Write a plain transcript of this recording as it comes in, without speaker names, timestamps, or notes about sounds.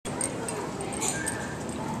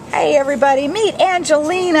Hey everybody, meet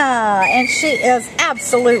Angelina, and she is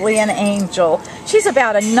absolutely an angel. She's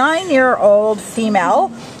about a 9-year-old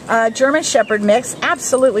female, German Shepherd mix,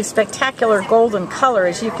 absolutely spectacular golden color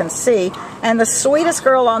as you can see, and the sweetest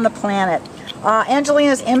girl on the planet.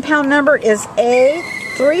 Angelina's impound number is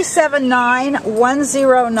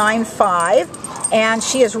A3791095. And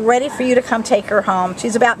she is ready for you to come take her home.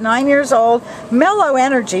 She's about 9 years old, mellow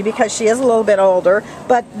energy because she is a little bit older,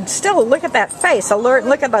 but still look at that face, alert,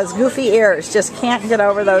 look at those goofy ears, just can't get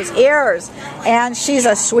over those ears. And she's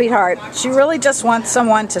a sweetheart. She really just wants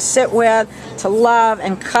someone to sit with, to love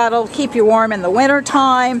and cuddle, keep you warm in the winter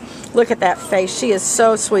time. Look at that face, she is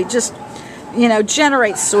so sweet, just, you know,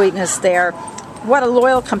 generates sweetness there. What a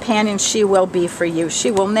loyal companion she will be for you. She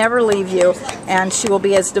will never leave you, and she will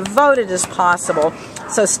be as devoted as possible.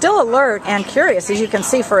 So still alert and curious, as you can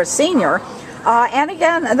see, for a senior. And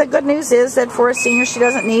again, the good news is that for a senior, she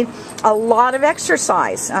doesn't need a lot of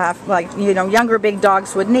exercise, like, you know, younger big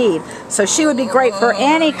dogs would need. So she would be great for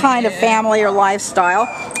any kind of family or lifestyle.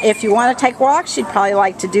 If you want to take walks, she'd probably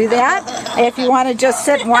like to do that. If you want to just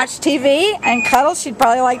sit and watch TV and cuddle, she'd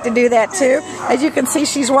probably like to do that too. As you can see,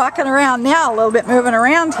 she's walking around now, a little bit moving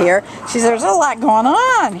around here. She says, there's a lot going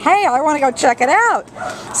on. Hey, I want to go check it out.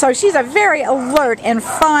 So she's a very alert and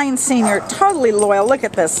fine senior, totally loyal. Look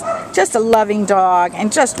at this, just a loving dog,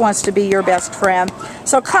 and just wants to be your best friend.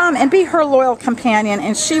 So come and be her loyal companion,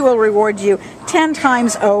 and she will reward you 10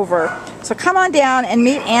 times over. So come on down and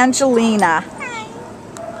meet Angelina.